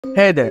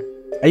Hey there,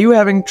 are you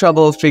having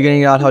trouble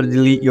figuring out how to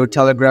delete your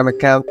Telegram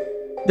account?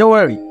 Don't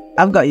worry,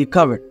 I've got you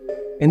covered.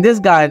 In this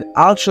guide,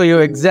 I'll show you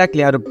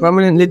exactly how to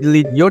permanently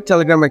delete your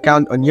Telegram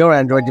account on your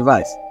Android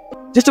device.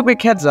 Just a quick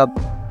heads up,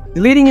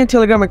 deleting your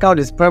Telegram account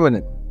is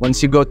permanent.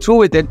 Once you go through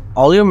with it,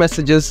 all your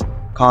messages,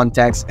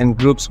 contacts, and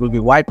groups will be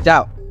wiped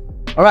out.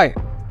 Alright,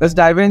 let's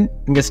dive in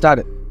and get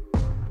started.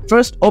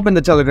 First, open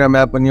the Telegram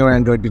app on your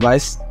Android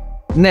device.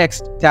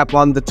 Next, tap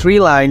on the three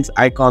lines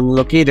icon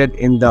located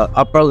in the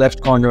upper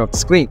left corner of the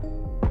screen.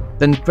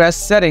 Then press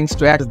Settings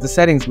to access the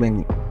Settings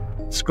menu.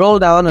 Scroll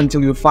down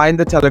until you find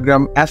the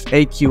Telegram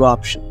FAQ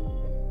option.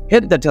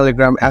 Hit the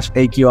Telegram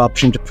FAQ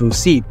option to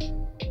proceed.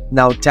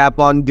 Now tap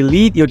on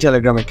Delete your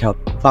Telegram account,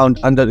 found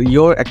under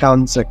Your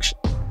Account section.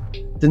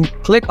 Then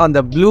click on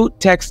the blue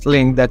text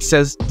link that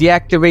says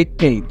Deactivate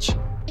page.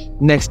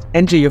 Next,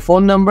 enter your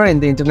phone number in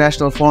the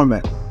international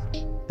format.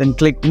 Then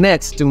click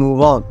Next to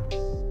move on.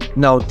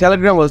 Now,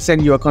 Telegram will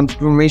send you a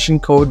confirmation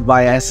code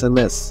via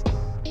SMS.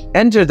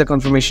 Enter the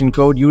confirmation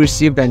code you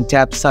received and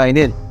tap Sign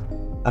In.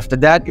 After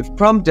that, if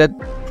prompted,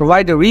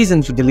 provide a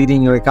reason for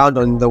deleting your account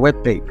on the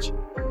web page.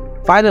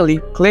 Finally,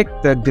 click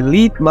the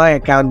Delete My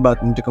Account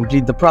button to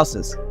complete the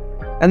process.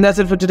 And that's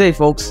it for today,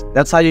 folks.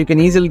 That's how you can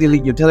easily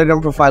delete your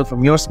Telegram profile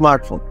from your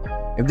smartphone.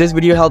 If this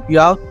video helped you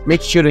out,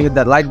 make sure to hit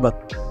that like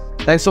button.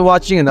 Thanks for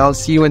watching, and I'll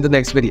see you in the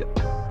next video.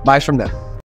 Bye from now.